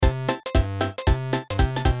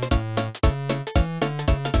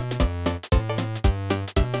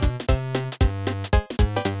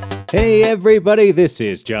Hey everybody, this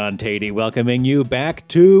is John Tatey welcoming you back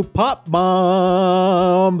to Pop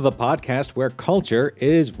Mom, the podcast where culture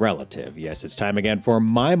is relative. Yes, it's time again for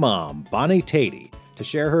my mom, Bonnie Tatey, to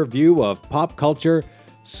share her view of pop culture,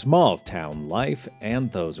 small town life, and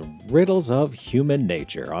those riddles of human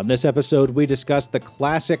nature. On this episode, we discuss the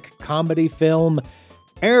classic comedy film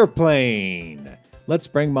Airplane. Let's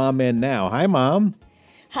bring Mom in now. Hi, Mom.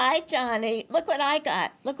 Hi, Johnny. Look what I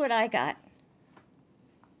got.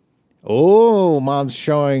 Oh, Mom's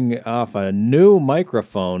showing off a new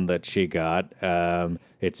microphone that she got.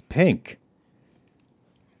 It's pink.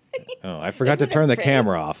 Oh, I forgot to turn the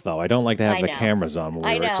camera off, though. I don't like to have the cameras on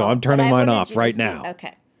when we work, so I'm turning mine off right now.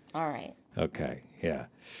 Okay. All right. Okay, yeah.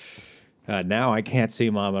 Now I can't see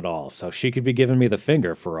Mom at all, so she could be giving me the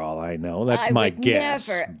finger for all I know. That's my guess.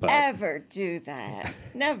 I would never, ever do that.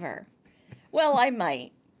 Never. Well, I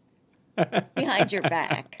might. Behind your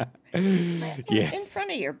back. Yeah. In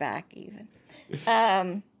front of your back, even.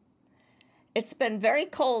 It's been very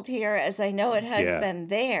cold here, as I know it has been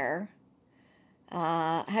there.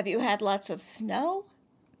 Have you had lots of snow?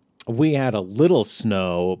 We had a little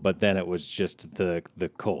snow, but then it was just the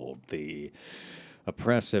cold, the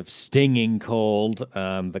oppressive, stinging cold,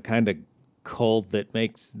 the kind of cold that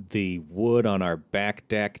makes the wood on our back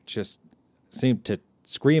deck just seem to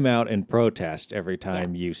scream out in protest every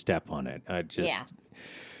time you step on it.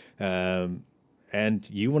 And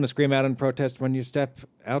you want to scream out in protest when you step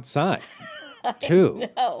outside, too.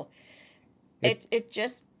 No. It's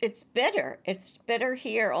bitter. It's bitter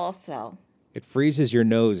here also. It freezes your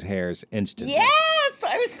nose hairs instantly. Yes,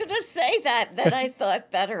 I was going to say that. Then I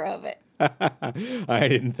thought better of it. I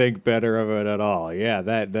didn't think better of it at all.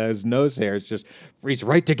 Yeah, those nose hairs just freeze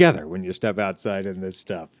right together when you step outside in this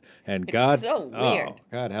stuff. And It's so weird.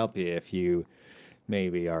 God help you if you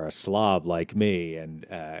maybe are a slob like me and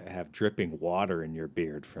have dripping water in your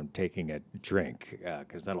beard from taking a drink,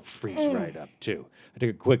 because that'll freeze right up too. I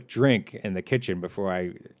took a quick drink in the kitchen before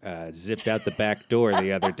I zipped out the back door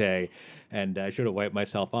the other day, and I should have wiped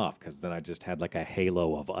myself off because then I just had like a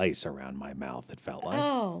halo of ice around my mouth, it felt like.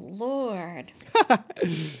 Oh, Lord.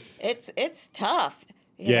 It's tough.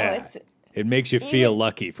 It makes you feel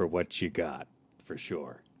lucky for what you got, for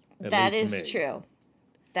sure. That is true.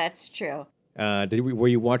 That's true. Were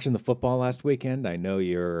you watching the football last weekend? I know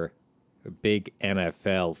you're a big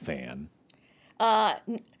NFL fan.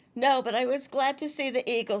 No, but I was glad to see the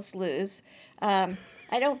Eagles lose. I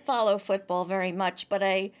don't follow football very much, but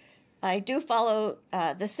I do follow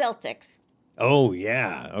the Celtics. Oh,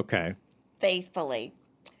 yeah. Okay. Faithfully.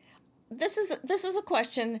 This is a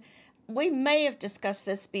question. We may have discussed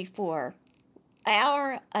this before.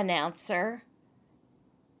 Our announcer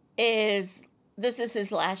this is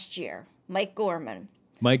his last year, Mike Gorman.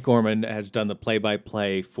 Mike Gorman has done the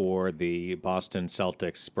play-by-play for the Boston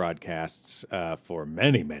Celtics broadcasts for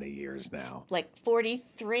many, many years now. Like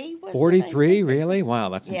 43 was 43, really? Wow,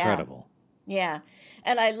 that's incredible. Yeah.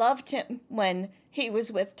 And I loved him when he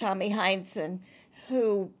was with Tommy Heinsohn,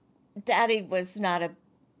 who Daddy was not a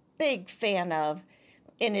big fan of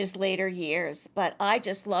in his later years, but I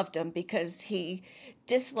just loved him because he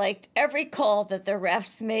disliked every call that the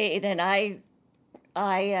refs made, and I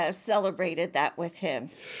celebrated that with him.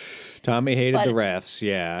 Tommy hated the refs,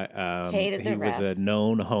 yeah. Hated the refs. He was a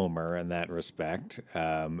known homer in that respect.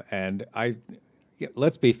 And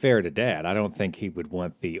let's be fair to Dad. I don't think he would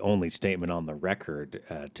want the only statement on the record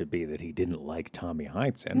to be that he didn't like Tommy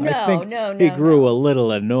Heinsohn. No, he grew a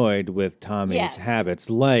little annoyed with Tommy's habits,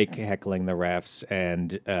 like heckling the refs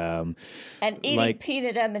and eating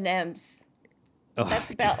peanut M&Ms.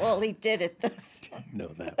 That's about all he did at the... know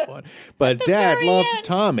that one. But Dad loved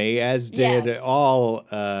Tommy, as did all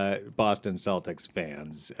Boston Celtics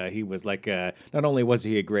fans. He was like, not only was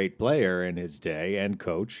he a great player in his day and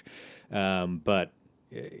coach, but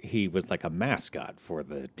he was like a mascot for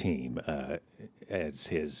the team as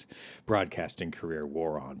his broadcasting career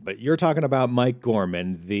wore on. But you're talking about Mike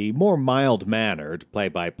Gorman, the more mild-mannered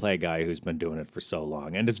play-by-play guy who's been doing it for so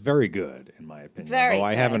long, and it's very good, in my opinion. Although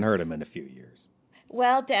I haven't heard him in a few years.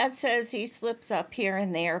 Well, Dad says he slips up here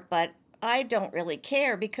and there, but I don't really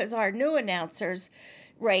care because our new announcers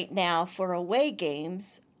right now for away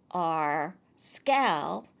games are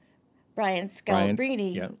Brian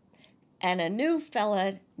Scalabrine, and a new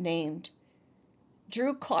fella named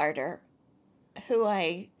Drew Carter, who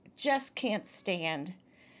I just can't stand.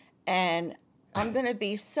 And I'm going to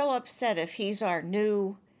be so upset if he's our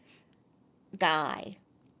new guy.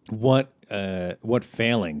 What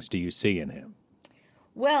failings do you see in him?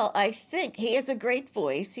 Well, I think he has a great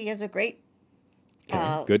voice. He has a great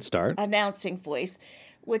good start announcing voice,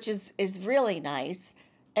 which is really nice,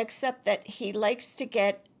 except that he likes to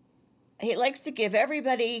get he likes to give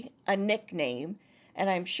everybody a nickname, and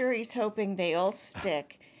I'm sure he's hoping they all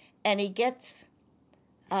stick. And he gets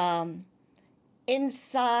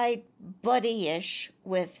inside buddy-ish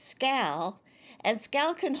with Scal, and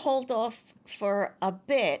Scal can hold off for a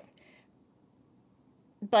bit,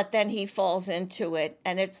 but then he falls into it,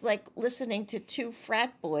 and it's like listening to two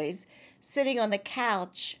frat boys sitting on the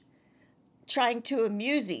couch trying to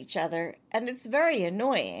amuse each other, and it's very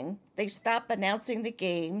annoying. They stop announcing the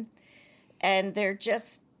game, and they're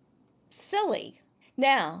just silly.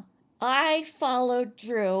 Now, I followed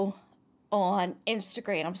Drew on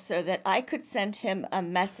Instagram so that I could send him a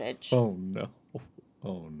message. Oh, no.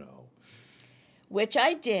 Oh, no. Which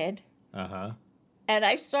I did. Uh-huh. And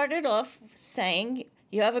I started off saying,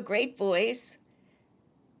 you have a great voice.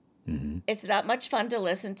 Mm-hmm. It's not much fun to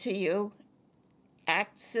listen to you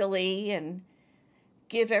act silly and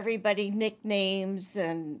give everybody nicknames,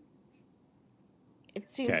 and it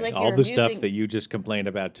seems like all you're the amusing. stuff that you just complained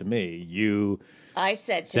about to me, you I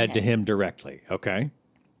said to him directly. Okay.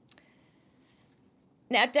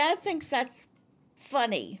 Now, Dad thinks that's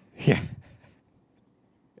funny. Yeah.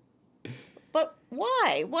 But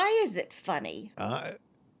why? Why is it funny?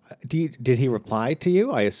 Did he reply to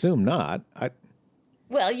you? I assume not.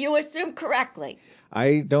 Well, you assume correctly.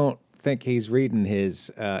 I don't think he's reading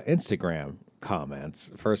his Instagram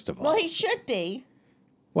comments, first of all. Well, he should be.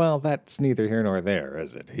 Well, that's neither here nor there,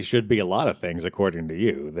 is it? He should be a lot of things, according to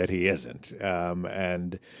you, that he isn't.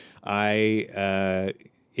 And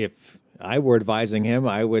if I were advising him,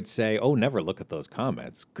 I would say, oh, never look at those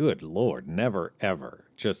comments. Good Lord, never, ever.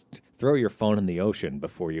 Just throw your phone in the ocean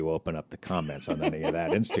before you open up the comments on any of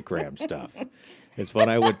that Instagram stuff. Is what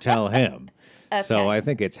I would tell him. Okay. So I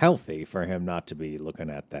think it's healthy for him not to be looking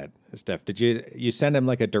at that stuff. Did you send him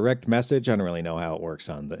like a direct message? I don't really know how it works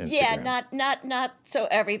on the Instagram. Yeah, not so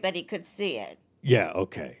everybody could see it. Yeah,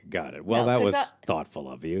 okay, got it. Well, No, that was 'cause thoughtful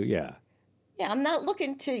of you. Yeah. Yeah, I'm not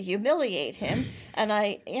looking to humiliate him, and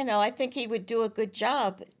I think he would do a good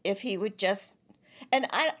job if he would just, and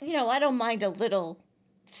I don't mind a little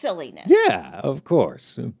silliness. Yeah, of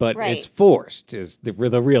course, but Right. it's forced is the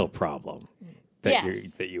real problem that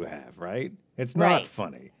Yes. you have, right? It's not Right.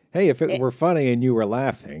 funny. Hey, if it were funny and you were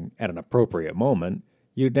laughing at an appropriate moment,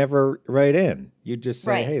 you'd never write in. You'd just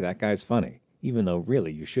say, Right. "Hey, that guy's funny." Even though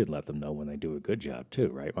really you should let them know when they do a good job too,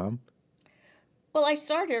 right, Mom? Well, I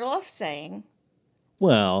started off saying,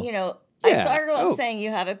 Well, I yeah. started off Oh. saying you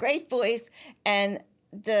have a great voice, and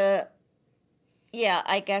I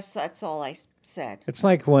guess that's all I said. It's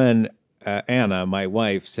like when Anna, my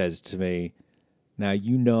wife, says to me, "Now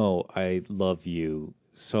you know I love you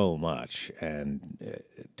so much," and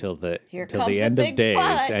till the Here till comes the a end of big days,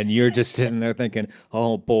 but. and you're just sitting there thinking,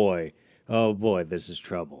 oh boy, this is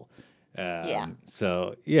trouble." Yeah.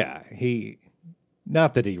 So yeah,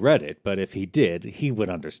 not that he read it, but if he did, he would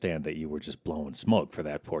understand that you were just blowing smoke for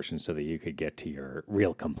that portion so that you could get to your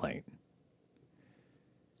real complaint.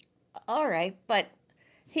 All right, but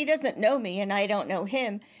he doesn't know me and I don't know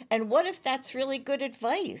him. And what if that's really good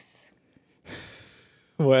advice?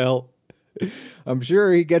 Well, I'm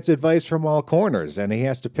sure he gets advice from all corners, and he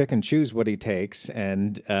has to pick and choose what he takes.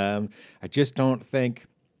 And I just don't think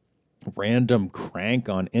random crank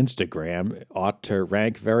on Instagram ought to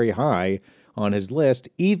rank very high on his list,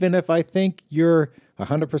 even if I think you're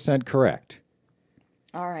 100% correct.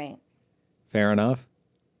 All right, Fair enough?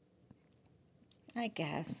 I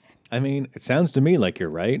guess. I mean, it sounds to me like you're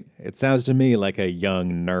right. It sounds to me like a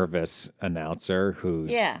young, nervous announcer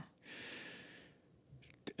who's Yeah.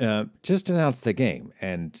 just announce the game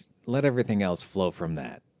and let everything else flow from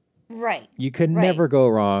that. Right. You can Right. never go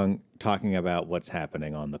wrong talking about what's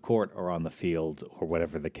happening on the court or on the field or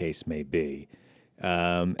whatever the case may be.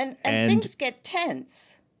 And things get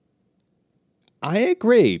tense. I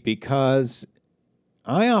agree, because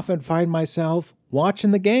I often find myself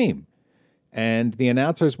watching the game and the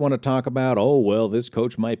announcers want to talk about, oh, well, this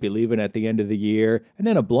coach might be leaving at the end of the year, and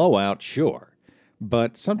in a blowout, sure.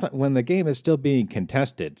 But sometimes when the game is still being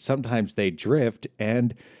contested, sometimes they drift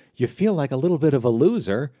and you feel like a little bit of a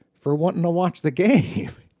loser for wanting to watch the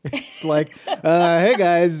game. It's like, hey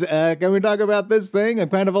guys, can we talk about this thing? I'm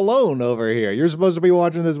kind of alone over here. You're supposed to be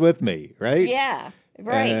watching this with me, right? Yeah.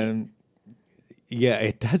 Right. And yeah,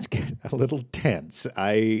 it does get a little tense.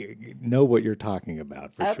 I know what you're talking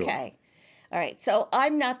about for sure. Okay. All right. So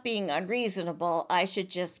I'm not being unreasonable. I should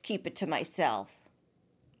just keep it to myself.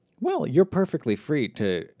 Well, you're perfectly free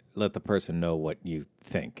to let the person know what you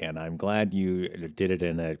think, and I'm glad you did it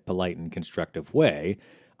in a polite and constructive way.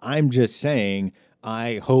 I'm just saying,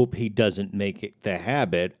 I hope he doesn't make it the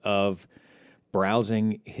habit of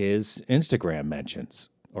browsing his Instagram mentions.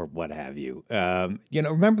 or what have you.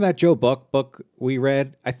 Remember that Joe Buck book we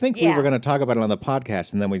read? I think we Yeah. were going to talk about it on the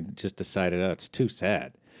podcast, and then we just decided, oh, it's too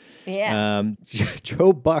sad. Yeah.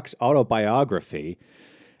 Joe Buck's autobiography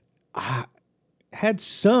had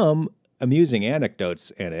some amusing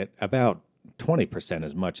anecdotes in it, about 20%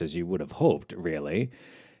 as much as you would have hoped, really.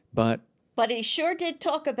 But he sure did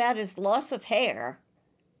talk about his loss of hair.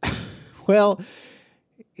 well,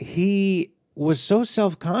 he was so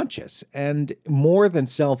self-conscious and more than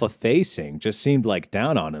self-effacing, just seemed like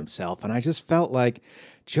down on himself. And I just felt like,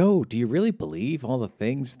 Joe, do you really believe all the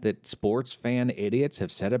things that sports fan idiots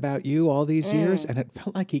have said about you all these years? And it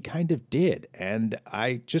felt like he kind of did. And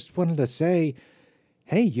I just wanted to say,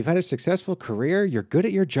 hey, you've had a successful career. You're good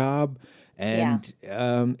at your job. And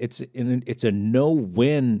it's a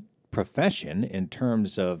no-win profession in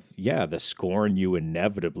terms of, the scorn you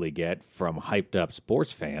inevitably get from hyped up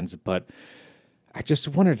sports fans. But I just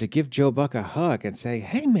wanted to give Joe Buck a hug and say,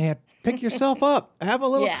 hey, man, pick yourself up. Have a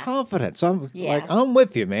little confidence. I'm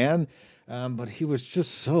with you, man. But he was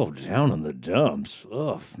just so down in the dumps.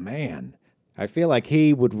 Ugh, man. I feel like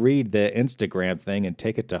he would read the Instagram thing and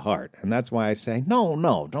take it to heart. And that's why I say,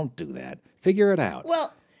 no, don't do that. Figure it out.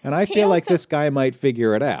 Well, and I feel like this guy might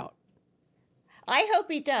figure it out. I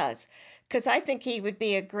hope he does, because I think he would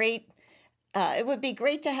be it would be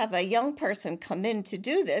great to have a young person come in to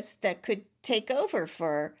do this that could take over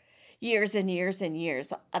for years and years and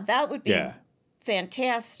years. That would be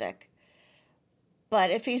fantastic.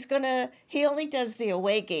 But if he only does the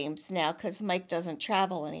away games now because Mike doesn't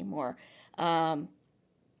travel anymore. But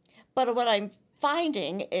what I'm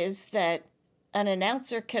finding is that an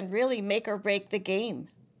announcer can really make or break the game.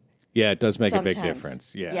 Yeah, it does make sometimes. A big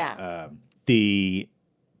difference. Yeah. The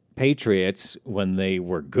Patriots, when they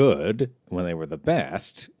were good, when they were the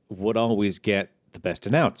best, would always get the best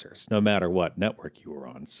announcers, no matter what network you were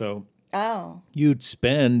on. So you'd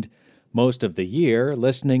spend most of the year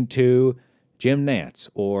listening to Jim Nantz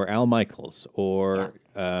or Al Michaels or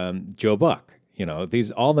Joe Buck.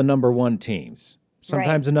 These all the number one teams.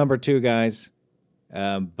 Sometimes the number two guys,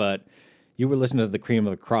 but you were listening to the cream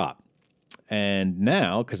of the crop. And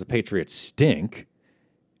now, because the Patriots stink,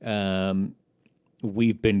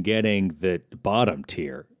 we've been getting the bottom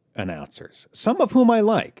tier announcers, some of whom I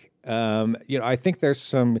like. I think there's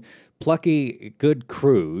some plucky, good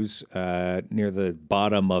crews near the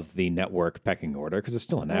bottom of the network pecking order because it's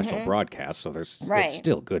still a national broadcast, so it's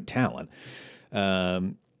still good talent.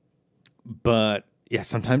 But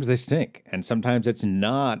sometimes they stink, and sometimes it's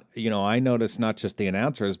not. I notice not just the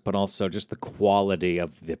announcers, but also just the quality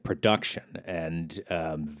of the production and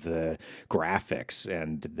the graphics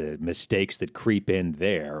and the mistakes that creep in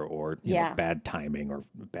there, or bad timing or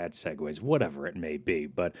bad segues, whatever it may be.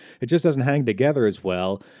 But it just doesn't hang together as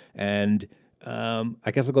well. And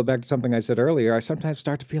I guess I'll go back to something I said earlier. I sometimes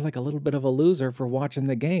start to feel like a little bit of a loser for watching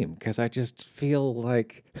the game because I just feel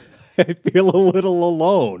like I feel a little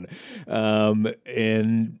alone.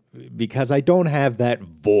 And because I don't have that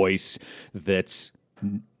voice that's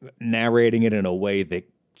narrating it in a way that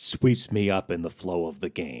sweeps me up in the flow of the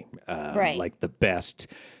game, like the best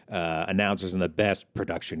announcers and the best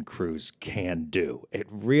production crews can do. It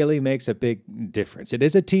really makes a big difference. It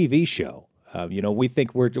is a TV show. We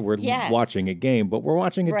think we're watching a game, but we're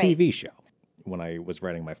watching a TV show. When I was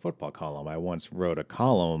writing my football column, I once wrote a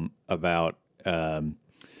column about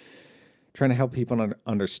trying to help people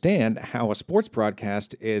understand how a sports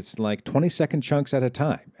broadcast is like 20-second chunks at a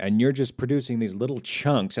time. And you're just producing these little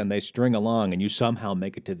chunks and they string along and you somehow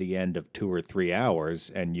make it to the end of 2 or 3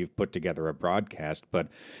 hours and you've put together a broadcast. But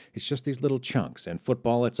it's just these little chunks. In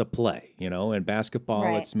football, it's a play. In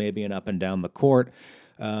basketball, it's maybe an up and down the court.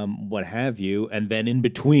 What have you, and then in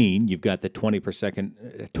between, you've got the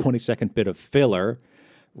 20-second bit of filler,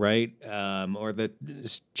 right? Or the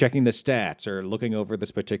checking the stats or looking over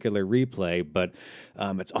this particular replay. But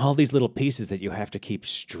it's all these little pieces that you have to keep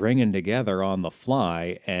stringing together on the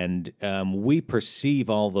fly, and we perceive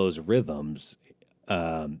all those rhythms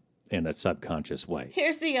in a subconscious way.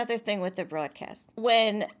 Here's the other thing with the broadcast: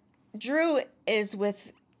 when Drew is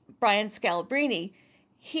with Brian Scalabrine,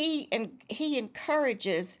 he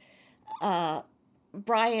encourages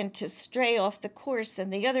Brian to stray off the course.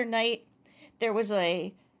 And the other night, there was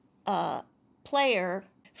a player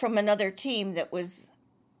from another team that was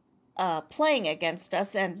playing against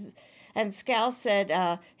us, and Scal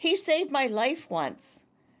said, he saved my life once.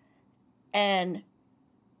 And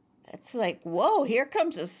it's like, whoa, here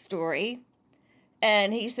comes a story.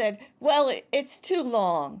 And he said, well, it's too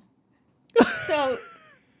long.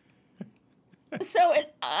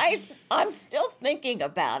 I'm still thinking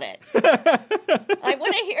about it. I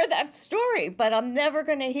want to hear that story, but I'm never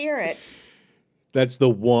going to hear it. That's the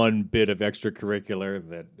one bit of extracurricular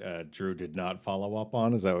that Drew did not follow up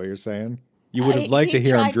on. Is that what you're saying? You would have liked He to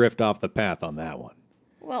hear him tried. drift off the path on that one.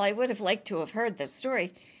 Well, I would have liked to have heard the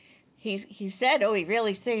story. He said, "Oh, he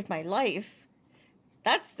really saved my life."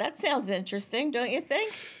 That sounds interesting, don't you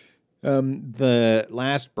think? The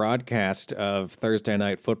last broadcast of Thursday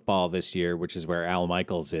Night Football this year, which is where Al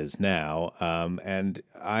Michaels is now, and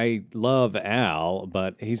I love Al,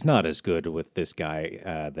 but he's not as good with this guy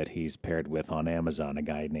that he's paired with on Amazon, a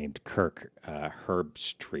guy named Kirk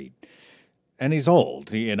Herbstreit. And he's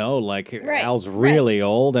old, like Right, Al's right. really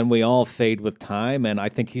old, and we all fade with time. And I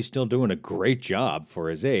think he's still doing a great job for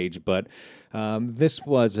his age. But this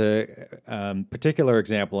was a particular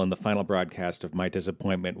example in the final broadcast of my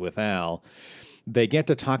disappointment with Al. They get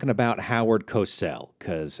to talking about Howard Cosell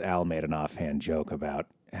because Al made an offhand joke about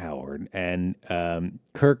Howard. And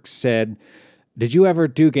Kirk said, "Did you ever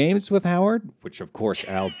do games with Howard?" Which, of course,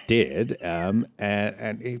 Al did.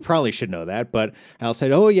 And he probably should know that. But Al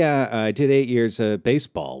said, "Oh, yeah, I did 8 years of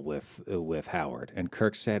baseball with Howard." And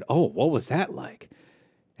Kirk said, "Oh, what was that like?"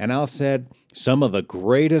 And Al said, "Some of the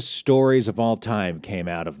greatest stories of all time came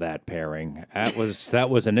out of that pairing. That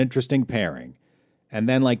was an interesting pairing." And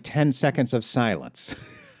then like 10 seconds of silence.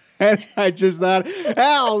 And I just thought,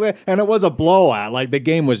 Al, and it was a blowout. Like the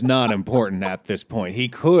game was not important at this point. He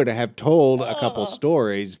could have told a couple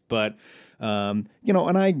stories, but, and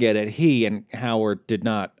I get it. He and Howard did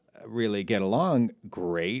not really get along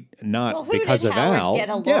great, not Well, who because did of Howard Al. get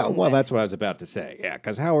along Yeah, well, with? that's what I was about to say. Yeah,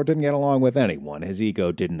 because Howard didn't get along with anyone. His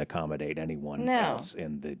ego didn't accommodate anyone No. else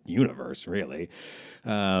in the universe, really.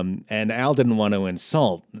 And Al didn't want to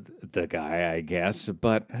insult the guy, I guess,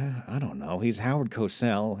 but I don't know. He's Howard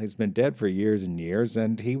Cosell. He's been dead for years and years,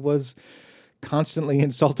 and he was constantly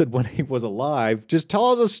insulted when he was alive. Just tell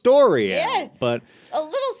us a story, Al. Yeah. But A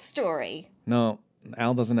little story. no,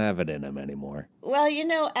 Al doesn't have it in him anymore. Well,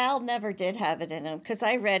 Al never did have it in him because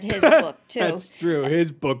I read his book too. That's true.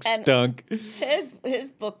 His book And- stunk.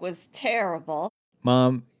 His book was terrible.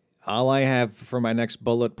 Mom, all I have for my next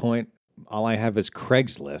bullet point, all I have is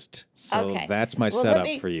Craigslist. So Okay. that's my Well, let setup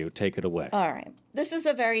me- for you. Take it away. All right. This is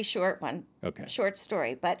a very short one. Okay. Short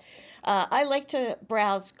story, but I like to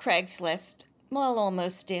browse Craigslist, well,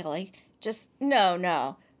 almost daily.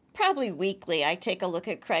 Probably weekly. I take a look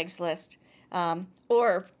at Craigslist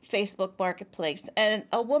or Facebook Marketplace, and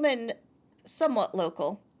a woman, somewhat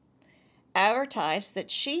local, advertised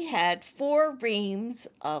that she had 4 reams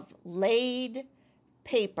of laid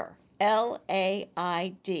paper,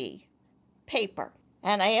 LAID, paper.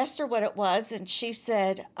 And I asked her what it was, and she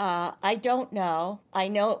said, "I don't know. I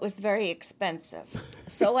know it was very expensive."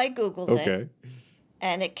 So I Googled it, Okay.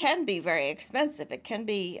 and it can be very expensive. It can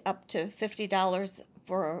be up to $50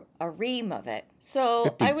 for a ream of it.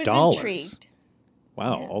 So I was $50? intrigued.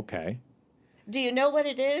 Wow. Yeah. Okay. Do you know what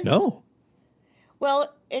it is? No.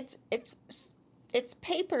 Well, it's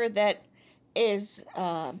paper that is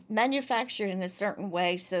manufactured in a certain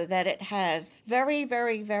way so that it has very,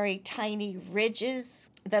 very, very tiny ridges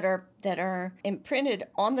that are imprinted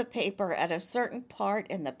on the paper at a certain part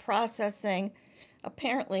in the processing.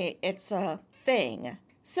 Apparently, it's a thing.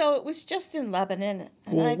 So it was just in Lebanon,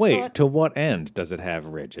 and Well, I wait. thought, To what end does it have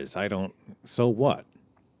ridges? I don't. So what?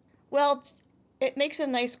 well, it makes a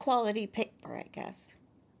nice quality paper, I guess.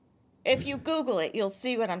 If you Google it, you'll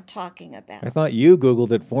see what I'm talking about. I thought you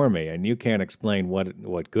Googled it for me, and you can't explain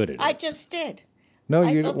what good it is. I just did. No, I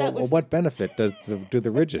you. thought that was- What benefit do the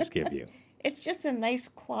ridges give you? It's just a nice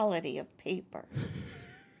quality of paper.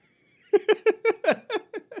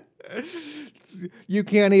 You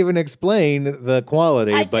can't even explain the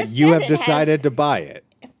quality, I but just you said have it has- decided to buy it.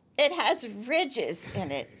 It has ridges in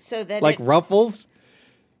it so that Like it's, Ruffles?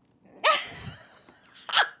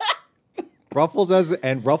 Ruffles is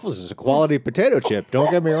a quality potato chip.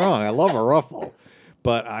 Don't get me wrong. I love a Ruffle.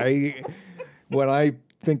 But when I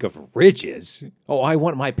think of ridges, I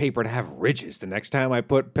want my paper to have ridges. The next time I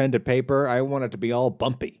put pen to paper, I want it to be all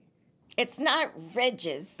bumpy. It's not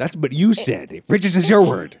ridges. That's what you said. Ridges is your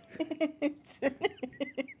word.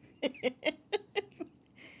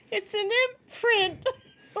 It's an imprint.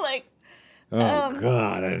 Like, Oh,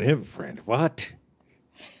 God, an imprint. What?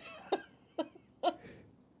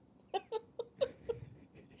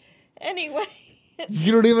 anyway.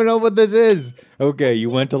 You don't even know what this is. Okay, you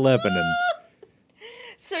went to Lebanon.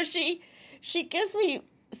 So she gives me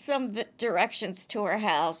some directions to her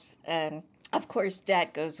house, and of course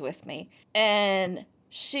Dad goes with me. And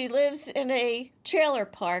she lives in a trailer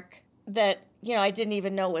park that I didn't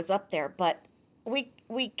even know was up there. But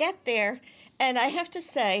we get there, and I have to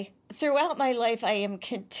say, throughout my life, I am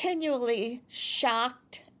continually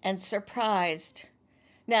shocked and surprised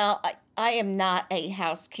Now, I am not a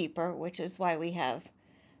housekeeper, which is why we have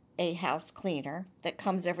a house cleaner that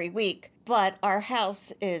comes every week. But our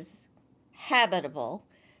house is habitable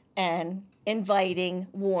and inviting,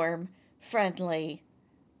 warm, friendly,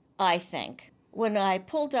 I think. When I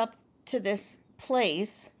pulled up to this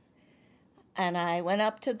place and I went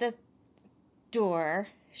up to the door,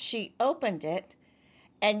 she opened it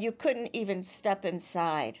and you couldn't even step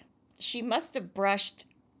inside. She must have brushed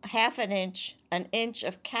half an inch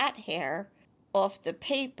of cat hair off the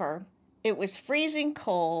paper. It was freezing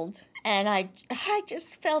cold, and I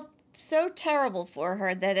just felt so terrible for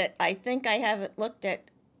her that I think I haven't looked at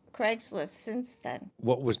Craigslist since then.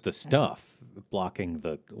 What was the stuff blocking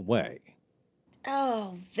the way?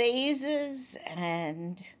 Oh, vases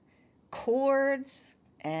and cords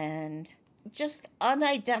and just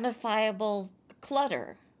unidentifiable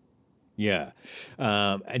clutter. Yeah.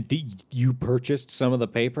 And you purchased some of the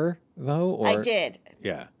paper, though? Or? I did.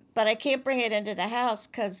 Yeah. But I can't bring it into the house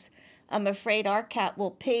because I'm afraid our cat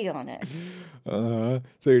will pee on it.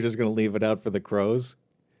 So you're just going to leave it out for the crows?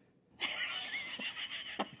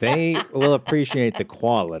 They will appreciate the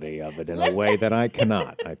quality of it in a way that I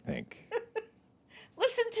cannot, I think.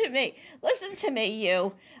 Listen to me,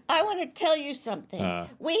 you. I want to tell you something.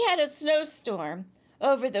 We had a snowstorm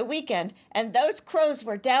over the weekend, and those crows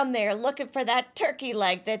were down there looking for that turkey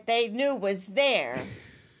leg that they knew was there.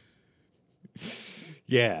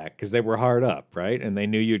 Yeah, because they were hard up, right? And they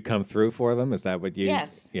knew you'd come through for them? Is that what you...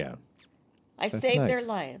 Yes. Yeah. I saved their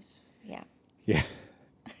lives. Yeah. Yeah.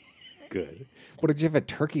 Good. What did you have a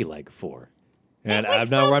turkey leg for? And I'm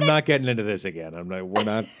not getting into this again. We're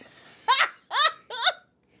not...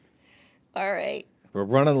 All right. We're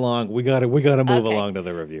running along. We gotta move along to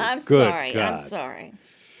the review. I'm God. sorry.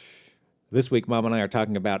 This week, Mom and I are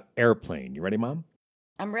talking about Airplane. You ready, Mom?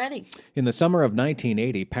 I'm ready. In the summer of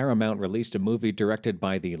 1980, Paramount released a movie directed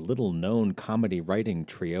by the little-known comedy writing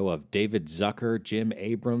trio of David Zucker, Jim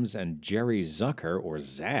Abrams, and Jerry Zucker, or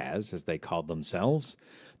Zaz, as they called themselves.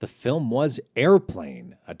 The film was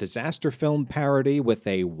Airplane, a disaster film parody with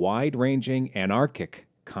a wide-ranging, anarchic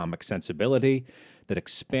comic sensibility that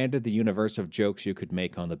expanded the universe of jokes you could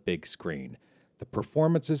make on the big screen. The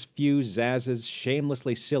performances fuse Zaz's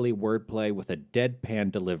shamelessly silly wordplay with a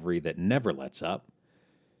deadpan delivery that never lets up.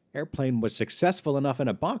 Airplane was successful enough in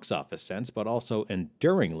a box office sense, but also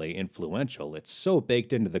enduringly influential. It's so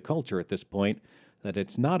baked into the culture at this point that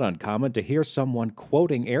it's not uncommon to hear someone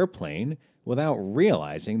quoting Airplane without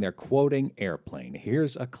realizing they're quoting Airplane.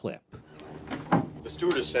 Here's a clip. The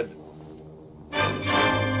stewardess said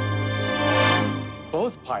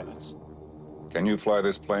both pilots. Can you fly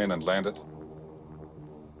this plane and land it?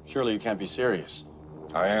 Surely you can't be serious.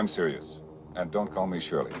 I am serious. And don't call me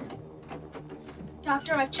Shirley.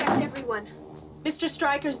 Doctor, I've checked everyone. Mr.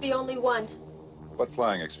 Stryker's the only one. What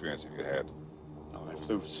flying experience have you had? Oh, I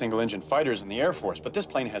flew single-engine fighters in the Air Force, but this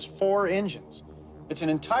plane has 4 engines. It's an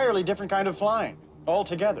entirely different kind of flying,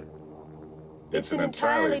 altogether. It's an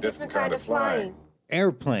entirely different kind of flying.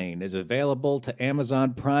 Airplane is available to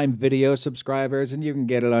Amazon Prime Video subscribers, and you can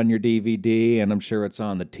get it on your DVD, and I'm sure it's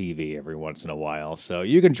on the TV every once in a while, so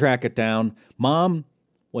you can track it down. Mom,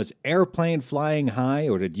 was Airplane flying high,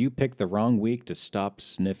 or did you pick the wrong week to stop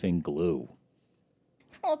sniffing glue?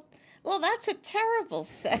 Well, that's a terrible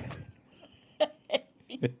segue.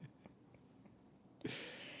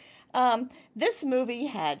 This movie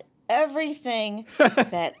had everything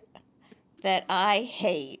that I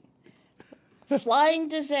hate. Flying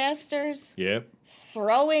disasters, Yep.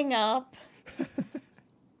 throwing up,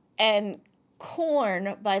 and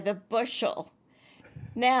corn by the bushel.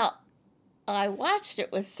 Now, I watched it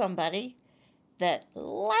with somebody that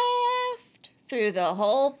laughed through the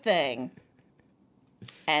whole thing,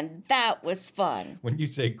 and that was fun. When you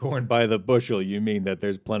say corn by the bushel, you mean that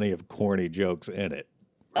there's plenty of corny jokes in it,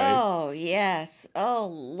 right? Oh, yes. Oh,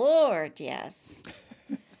 Lord, yes.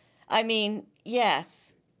 I mean,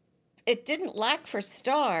 yes. It didn't lack for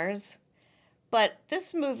stars, but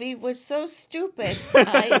this movie was so stupid.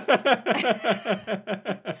 I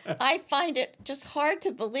find it just hard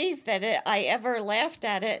to believe that I ever laughed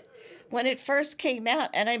at it when it first came out,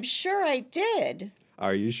 and I'm sure I did.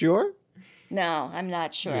 Are you sure? No, I'm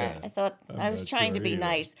not sure. Yeah, I thought I was trying to be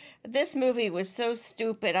nice. This movie was so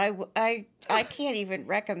stupid. I can't even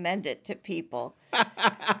recommend it to people.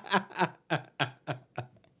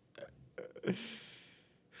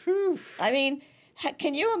 I mean,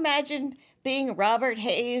 can you imagine being Robert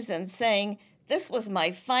Hayes and saying, "This was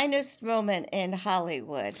my finest moment in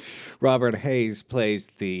Hollywood"? Robert Hayes plays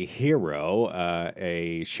the hero,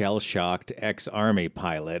 a shell-shocked ex-Army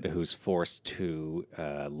pilot who's forced to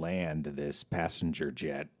land this passenger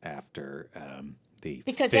jet after the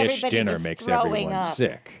Because fish everybody dinner was makes throwing everyone up.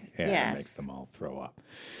 sick. Yeah, it Yes. makes them all throw up.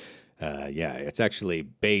 Yeah, it's actually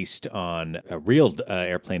based on a real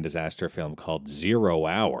airplane disaster film called 0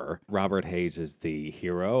 Hour. Robert Hayes is the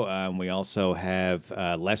hero. We also have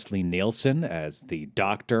Leslie Nielsen as the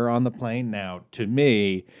doctor on the plane. Now, to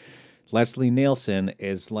me, Leslie Nielsen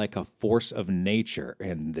is like a force of nature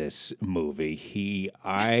in this movie.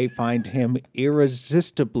 I find him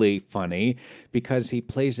irresistibly funny because he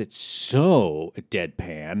plays it so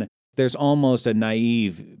deadpan. There's almost a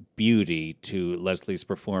naive beauty to Leslie's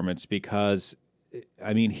performance because,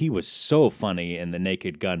 I mean, he was so funny in the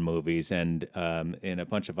Naked Gun movies and in a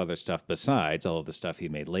bunch of other stuff besides. All of the stuff he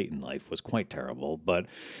made late in life was quite terrible. But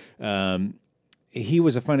he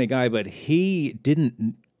was a funny guy, but he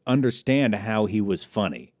didn't understand how he was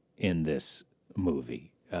funny in this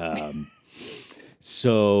movie.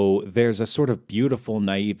 So there's a sort of beautiful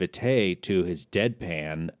naivete to his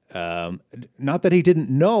deadpan. Not that he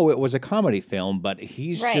didn't know it was a comedy film, but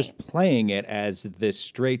he's just playing it as this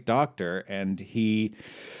straight doctor, and he's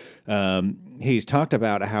talked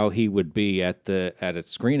about how he would be at a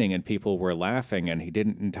screening and people were laughing, and he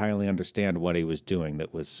didn't entirely understand what he was doing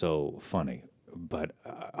that was so funny. But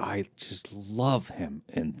I just love him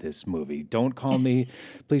in this movie.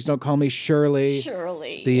 Please don't call me Shirley.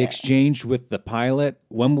 Shirley. The exchange with the pilot,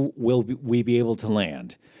 when will we be able to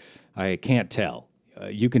land? I can't tell.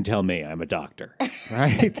 You can tell me, I'm a doctor,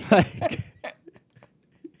 right?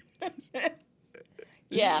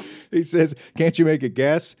 Yeah. He says, can't you make a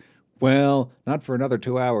guess? Well, not for another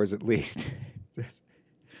 2 hours at least. He says,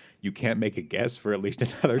 you can't make a guess for at least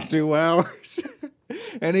another 2 hours?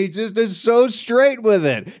 And he just is so straight with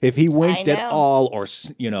it. If he winked at all or,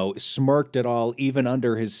 smirked at all, even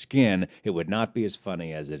under his skin, it would not be as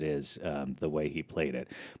funny as it is the way he played it.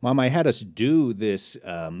 Mom, I had us do this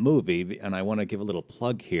movie, and I want to give a little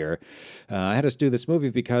plug here. I had us do this movie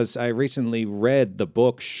because I recently read the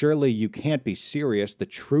book, Surely You Can't Be Serious, The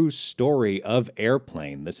True Story of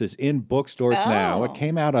Airplane. This is in bookstores now. It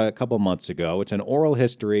came out a couple months ago. It's an oral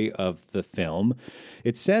history of the film.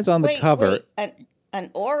 It says on the cover... An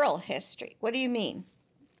oral history. What do you mean?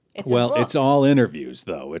 It's all interviews,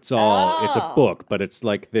 though. It's a book, but it's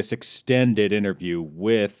like this extended interview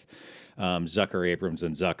with Zucker, Abrams,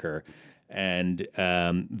 and Zucker. And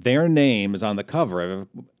their name is on the cover.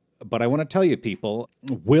 But I want to tell you, people,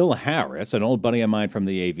 Will Harris, an old buddy of mine from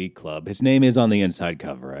the AV Club, his name is on the inside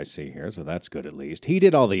cover, I see here, so that's good at least. He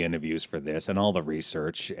did all the interviews for this and all the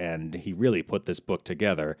research, and he really put this book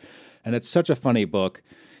together. And it's such a funny book.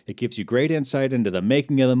 It gives you great insight into the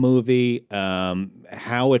making of the movie,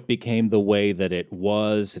 how it became the way that it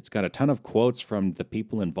was. It's got a ton of quotes from the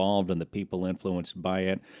people involved and the people influenced by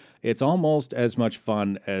it. It's almost as much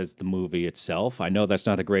fun as the movie itself. I know that's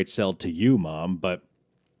not a great sell to you, Mom, but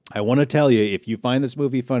I want to tell you, if you find this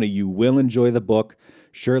movie funny, you will enjoy the book.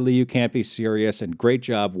 Surely You Can't Be Serious, and great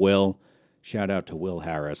job, Will. Shout out to Will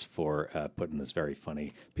Harris for putting this very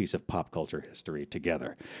funny piece of pop culture history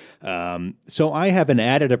together. So I have an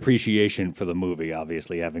added appreciation for the movie,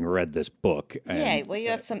 obviously, having read this book. Yeah, well, you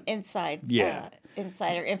have some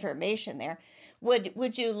insider information there.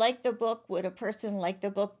 Would you like the book? Would a person like the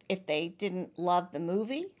book if they didn't love the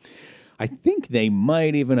movie? I think they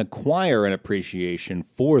might even acquire an appreciation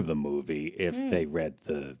for the movie if they read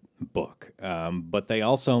the book. But they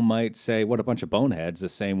also might say, what a bunch of boneheads, the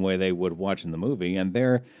same way they would watching the movie. And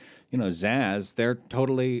they're, Zaz, they're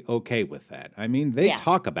totally okay with that. I mean, they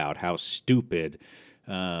talk about how stupid,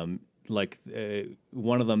 one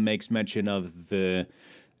of them makes mention of the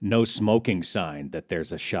no smoking sign that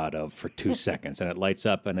there's a shot of for 2 seconds. And it lights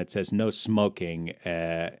up and it says no smoking.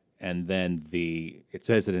 And then it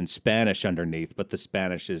says it in Spanish underneath, but the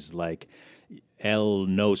Spanish is like El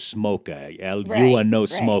no smoca, El you a no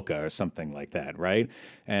smoca, or something like that, right?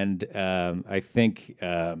 And I think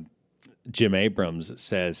Jim Abrams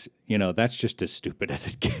says, that's just as stupid as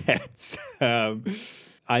it gets.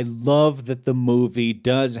 I love that the movie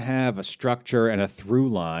does have a structure and a through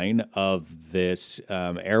line of this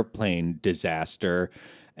airplane disaster.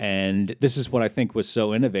 And this is what I think was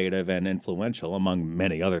so innovative and influential, among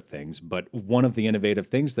many other things. But one of the innovative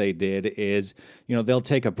things they did is, they'll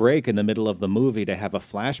take a break in the middle of the movie to have a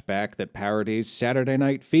flashback that parodies Saturday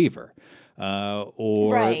Night Fever.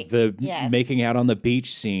 Making out on the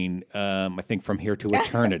beach scene, I think From Here to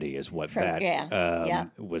Eternity is what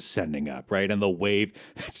was sending up, right? And the wave,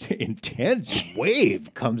 that's an intense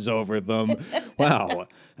wave comes over them. Wow.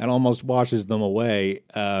 And almost washes them away.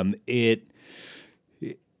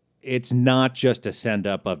 It's not just a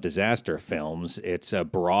send-up of disaster films. It's a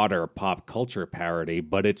broader pop culture parody,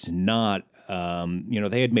 but it's not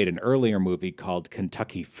They had made an earlier movie called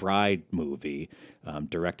Kentucky Fried Movie,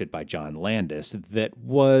 directed by John Landis, that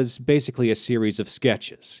was basically a series of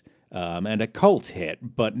sketches. And a cult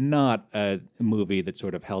hit, but not a movie that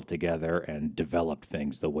sort of held together and developed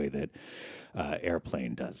things the way that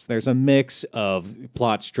Airplane does. There's a mix of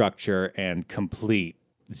plot structure and complete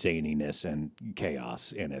zaniness and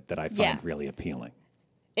chaos in it that I find really appealing.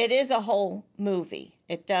 It is a whole movie.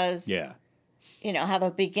 It does, have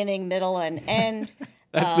a beginning, middle, and end.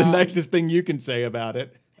 That's the nicest thing you can say about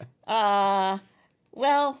it. Well,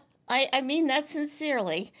 I mean that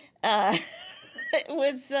sincerely. It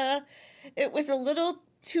was a little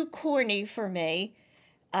too corny for me.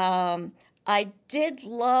 I did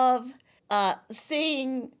love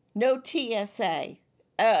seeing no TSA.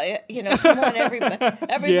 Come on,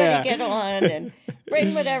 everybody get on and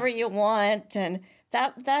bring whatever you want, and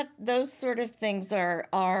that those sort of things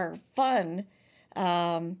are fun.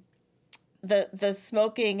 The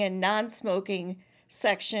smoking and non-smoking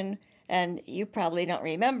section, and you probably don't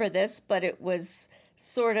remember this, but it was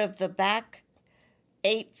sort of the back.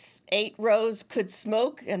 Eight rows could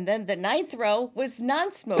smoke, and then the 9th row was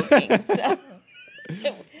non-smoking. So,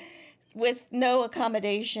 with no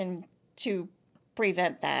accommodation to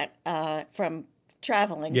prevent that from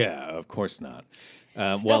traveling. Yeah, of course not.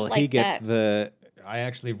 Stuff he like gets that. I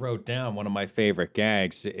actually wrote down one of my favorite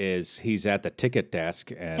gags is he's at the ticket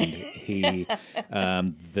desk and he,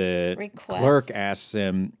 the Requests. clerk asks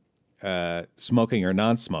him, smoking or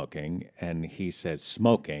non-smoking, and he says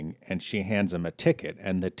smoking, and she hands him a ticket,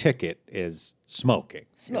 and the ticket is smoking.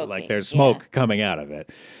 Like there's smoke coming out of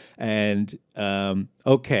it. And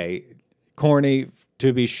okay, corny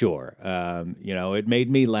to be sure. It made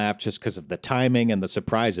me laugh just because of the timing and the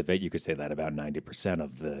surprise of it. You could say that about 90%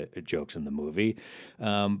 of the jokes in the movie.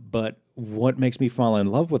 But what makes me fall in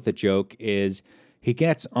love with the joke is he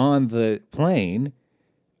gets on the plane,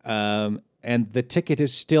 and the ticket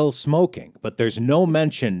is still smoking, but there's no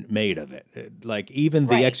mention made of it. Like, even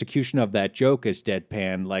the execution of that joke is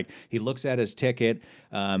deadpan. Like, he looks at his ticket,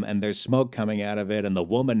 and there's smoke coming out of it, and the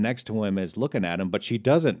woman next to him is looking at him, but she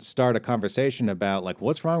doesn't start a conversation about, like,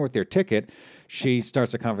 what's wrong with your ticket? She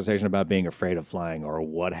starts a conversation about being afraid of flying or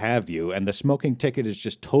what have you, and the smoking ticket is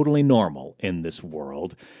just totally normal in this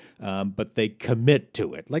world. But they commit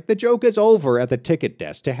to it. Like, the joke is over at the ticket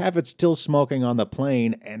desk. To have it still smoking on the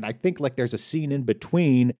plane, and I think, like, there's a scene in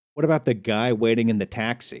between. What about the guy waiting in the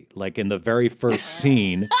taxi? Like, in the very first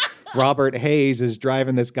scene, Robert Hayes is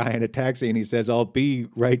driving this guy in a taxi, and he says, "I'll be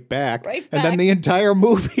right back." And then the entire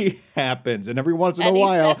movie happens, and every once in a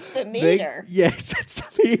while... And he sets the meter. He sets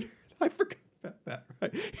the meter. I forgot about that.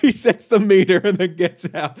 Right? He sets the meter and then gets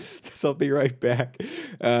out. Says, "I'll be right back."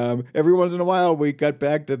 Every once in a while, we cut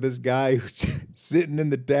back to this guy who's sitting in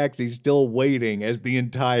the taxi, still waiting as the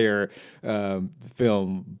entire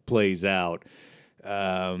film plays out.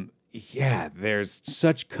 There's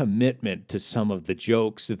such commitment to some of the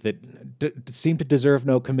jokes that seem to deserve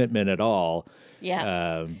no commitment at all.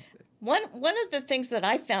 Yeah. One of the things that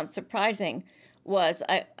I found surprising was,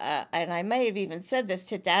 and I may have even said this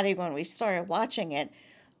to Daddy when we started watching it,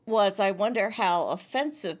 was I wonder how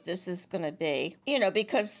offensive this is going to be,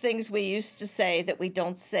 because things we used to say that we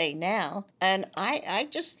don't say now. And I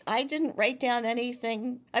didn't write down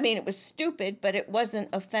anything. I mean, it was stupid, but it wasn't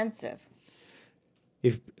offensive.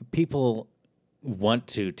 If people want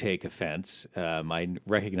to take offense, I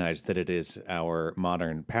recognize that it is our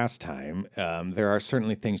modern pastime. There are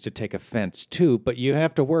certainly things to take offense to, but you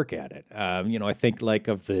have to work at it. I think like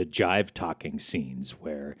of the jive talking scenes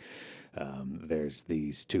where there's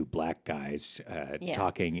these two black guys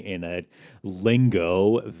talking in a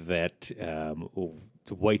lingo that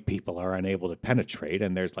white people are unable to penetrate,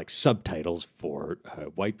 and there's like subtitles for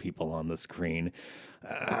white people on the screen.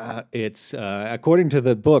 It's according to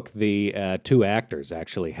the book, the two actors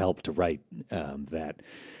actually helped to write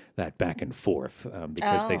that back and forth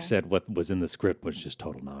because they said what was in the script was just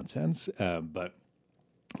total nonsense. But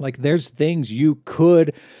like, there's things you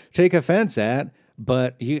could take offense at,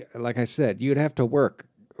 but you, like I said, you'd have to work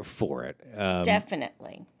for it.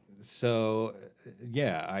 Definitely. So,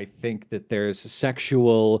 yeah, I think that there's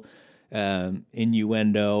sexual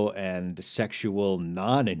innuendo and sexual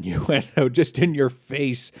non-innuendo, just in your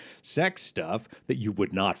face sex stuff that you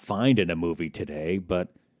would not find in a movie today, but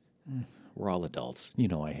we're all adults.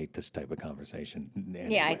 I hate this type of conversation. Anyway,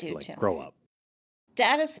 yeah, I do too. Grow up.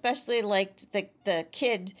 Dad especially liked the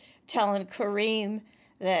kid telling Kareem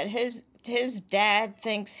that his dad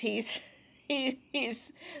thinks he's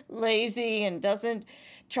lazy and doesn't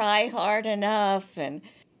try hard enough, and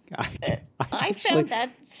I found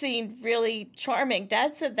that scene really charming.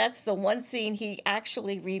 Dad said that's the one scene he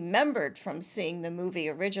actually remembered from seeing the movie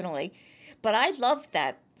originally. But I loved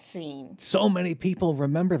that scene. So many people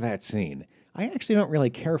remember that scene. I actually don't really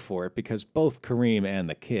care for it because both Kareem and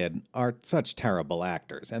the kid are such terrible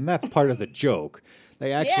actors, and that's part of the joke.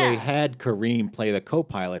 They actually had Kareem play the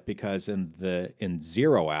co-pilot because in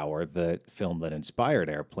Zero Hour, the film that inspired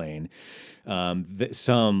Airplane,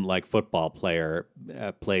 some like football player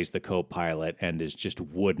plays the co-pilot and is just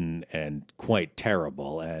wooden and quite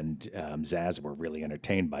terrible. And Zaz were really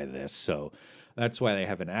entertained by this, so that's why they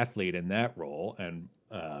have an athlete in that role. And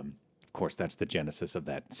of course, that's the genesis of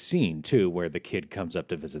that scene, too, where the kid comes up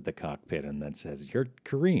to visit the cockpit and then says, "You're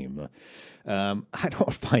Kareem." I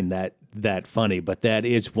don't find that funny, but that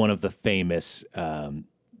is one of the famous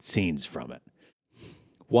scenes from it.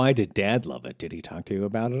 Why did Dad love it? Did he talk to you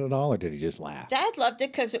about it at all, or did he just laugh? Dad loved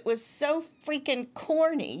it because it was so freaking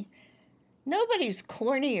corny. Nobody's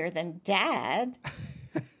cornier than Dad.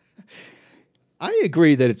 I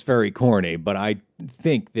agree that it's very corny, but I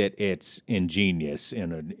think that it's ingenious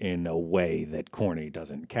in a way that corny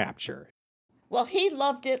doesn't capture. Well, he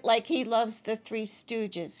loved it like he loves the Three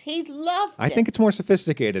Stooges. He loved it. I think it's more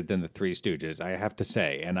sophisticated than the Three Stooges, I have to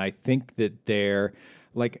say. And I think that they're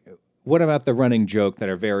like, what about the running joke that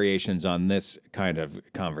are variations on this kind of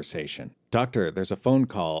conversation? Doctor, there's a phone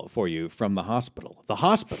call for you from the hospital. The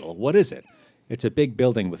hospital? What is it? It's a big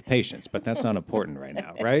building with patients, but that's not important right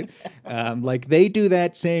now, right? Like they do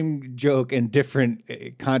that same joke in different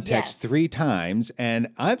contexts 3 times, and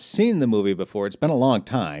I've seen the movie before. It's been a long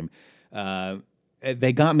time.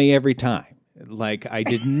 They got me every time. Like I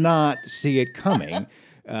did not see it coming,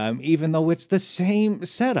 even though it's the same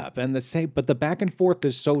setup and the same, but the back and forth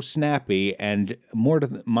is so snappy. And more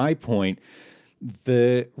to my point,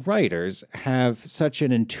 the writers have such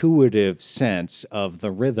an intuitive sense of the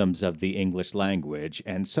rhythms of the English language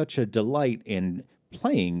and such a delight in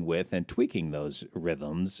playing with and tweaking those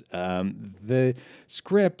rhythms. The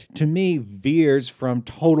script, to me, veers from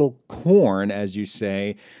total corn, as you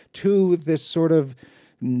say, to this sort of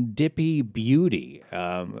dippy beauty.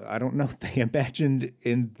 I don't know if they imagined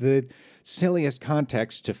in the silliest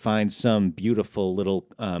context to find some beautiful little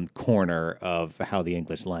corner of how the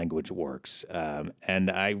English language works.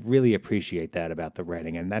 And I really appreciate that about the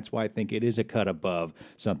writing. And that's why I think it is a cut above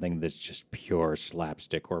something that's just pure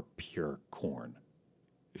slapstick or pure corn.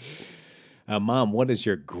 Mom, what is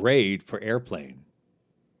your grade for Airplane?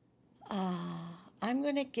 I'm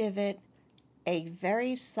going to give it a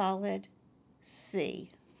very solid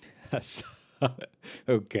C.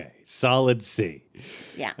 Okay, solid C.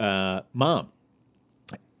 Yeah. Mom,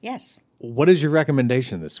 Yes. what is your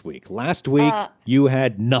recommendation this week? Last week, you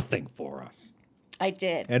had nothing for us. I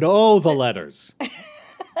did. And oh, the letters.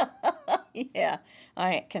 Yeah,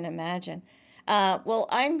 I can imagine. Well,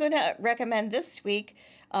 I'm going to recommend this week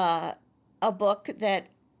a book that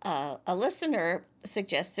a listener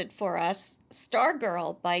suggested for us,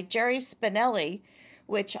 Stargirl by Jerry Spinelli,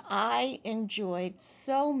 which I enjoyed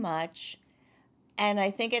so much. And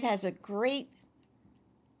I think it has a great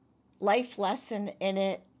life lesson in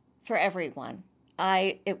it for everyone.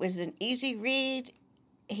 It was an easy read.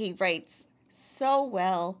 He writes so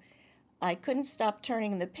well. I couldn't stop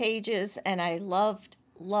turning the pages, and I loved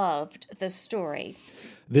the story.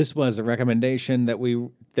 This was a recommendation that we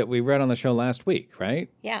read on the show last week,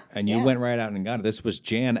 right? Yeah. And you went right out and got it. This was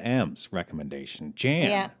Jan M's recommendation.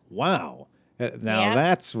 Jan, Yeah. wow. Now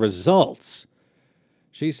that's results.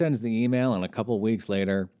 She sends the email, and a couple weeks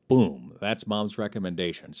later, boom, that's Mom's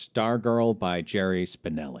recommendation. Stargirl by Jerry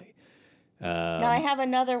Spinelli. Now I have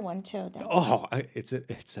another one too, though. Oh,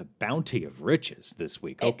 it's a bounty of riches this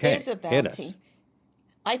week. Okay, It is a hit bounty. us.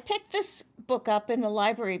 I picked this book up in the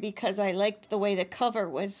library because I liked the way the cover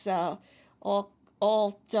was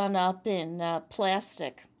all done up in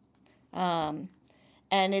plastic. And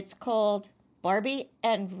it's called Barbie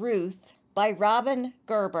and Ruth by Robin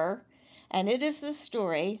Gerber. And it is the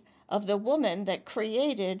story of the woman that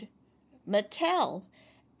created Mattel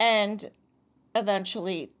and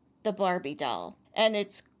eventually the Barbie doll. And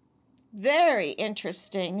it's very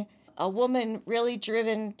interesting. A woman really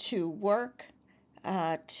driven to work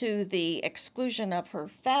to the exclusion of her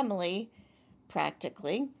family,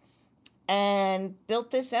 practically, and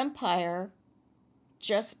built this empire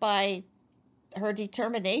just by her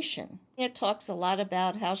determination. It talks a lot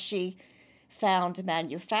about how she found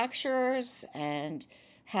manufacturers and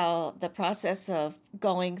how the process of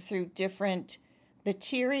going through different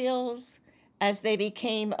materials as they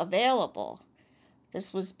became available.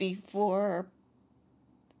 This was before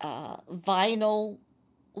vinyl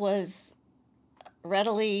was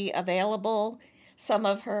readily available. some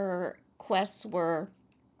of her quests were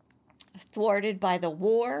thwarted by the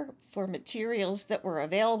war for materials that were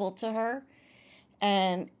available to her,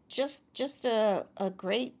 and just a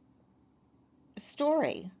great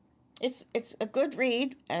story. It's a good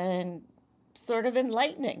read and sort of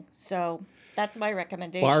enlightening. So that's my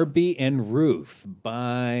recommendation. Barbie and Ruth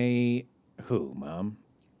by who, Mom?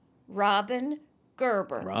 Robin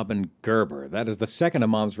Gerber. Robin Gerber. That is the second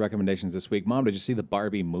of Mom's recommendations this week. Mom, did you see the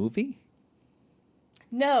Barbie movie?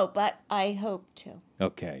 No, but I hope to.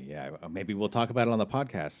 Okay, yeah. Maybe we'll talk about it on the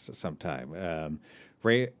podcast sometime.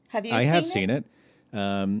 Ray, Have you I seen have it? seen it.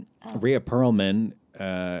 Rhea Perlman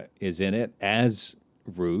is in it as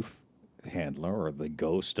Ruth Handler, or the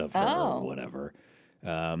ghost of her, or whatever.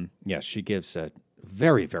 Yes, she gives a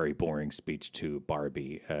very, very boring speech to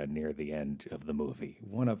Barbie near the end of the movie.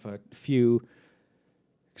 One of a few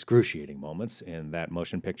excruciating moments in that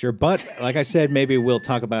motion picture. But like I said, maybe we'll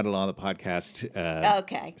talk about it on the podcast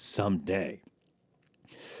Okay. someday.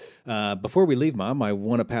 Before we leave, Mom, I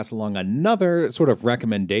want to pass along another sort of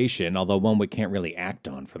recommendation, although one we can't really act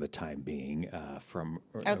on for the time being, from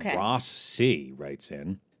Okay. Ross C. writes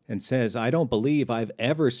in and says, I don't believe I've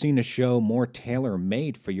ever seen a show more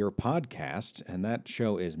tailor-made for your podcast, and that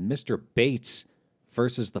show is Mr. Bates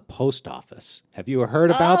versus the Post Office. Have you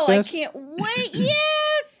heard about this? I can't wait. Yes.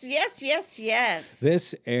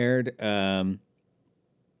 This aired,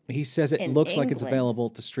 he says it In looks like it's England. available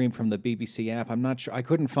to stream from the BBC app. I'm not sure. I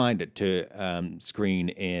couldn't find it to screen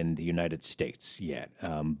in the United States yet,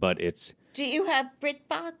 but it's... Do you have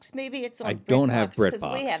BritBox? Maybe it's on I don't have BritBox, 'cause we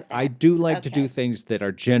BritBox. have that. I do like to Okay. do things that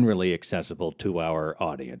are generally accessible to our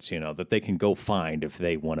audience, that they can go find if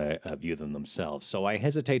they want to view them themselves. So I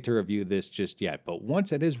hesitate to review this just yet. But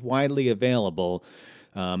once it is widely available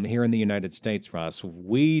here in the United States, Ross,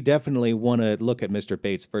 we definitely want to look at Mr.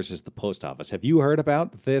 Bates versus the Post Office. Have you heard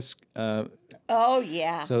about this? Oh,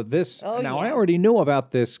 yeah. So this Oh, now I yeah. already knew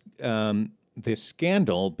about this this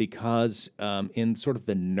scandal because in sort of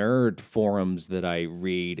the nerd forums that I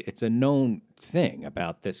read, it's a known thing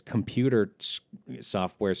about this computer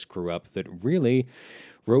software screw up that really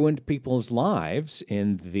ruined people's lives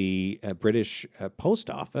in the British post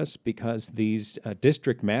office because these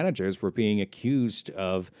district managers were being accused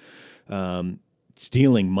of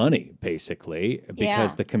stealing money, basically,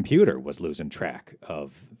 because Yeah. the computer was losing track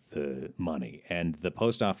of the money. And the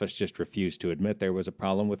post office just refused to admit there was a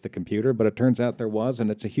problem with the computer, but it turns out there was,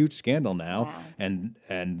 and it's a huge scandal now. Wow. And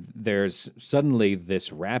there's suddenly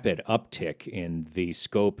this rapid uptick in the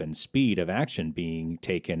scope and speed of action being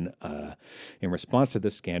taken in response to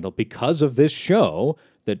this scandal because of this show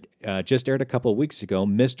that just aired a couple of weeks ago,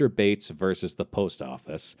 Mr. Bates versus the Post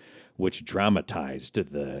Office, which dramatized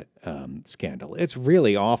the scandal. It's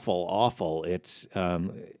really awful. It's a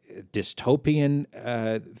dystopian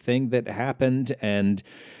thing that happened, and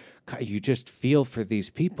you just feel for these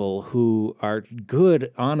people who are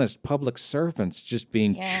good, honest public servants just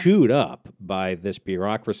being chewed up by this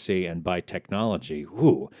bureaucracy and by technology.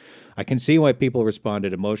 Ooh, I can see why people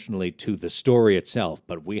responded emotionally to the story itself,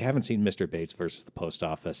 but we haven't seen Mr. Bates versus the Post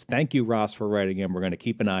Office. Thank you, Ross, for writing in. We're going to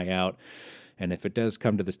keep an eye out. And if it does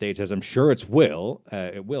come to the States, as I'm sure it will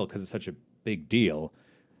because it's such a big deal,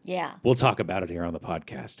 Yeah. we'll talk about it here on the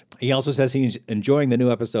podcast. He also says he's enjoying the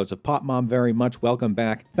new episodes of Pop Mom very much. Welcome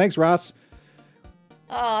back. Thanks, Ross.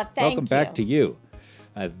 Oh, thank Welcome back to you.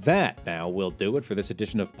 That now will do it for this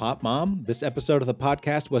edition of Pop Mom. This episode of the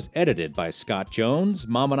podcast was edited by Scott Jones.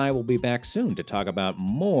 Mom and I will be back soon to talk about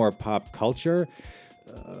more pop culture.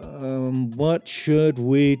 What should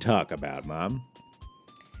we talk about, Mom?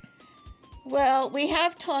 Well, we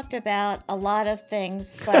have talked about a lot of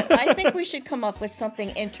things, but I think we should come up with something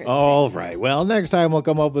interesting. All right. Well, next time we'll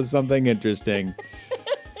come up with something interesting.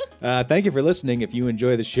 Thank you for listening. If you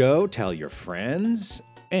enjoy the show, tell your friends.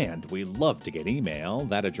 And we love to get email.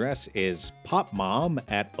 That address is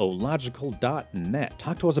popmom@ological.net.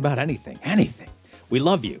 Talk to us about anything. We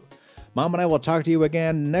love you. Mom and I will talk to you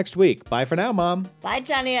again next week. Bye for now, Mom. Bye,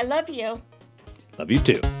 Johnny. I love you. Love you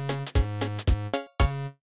too.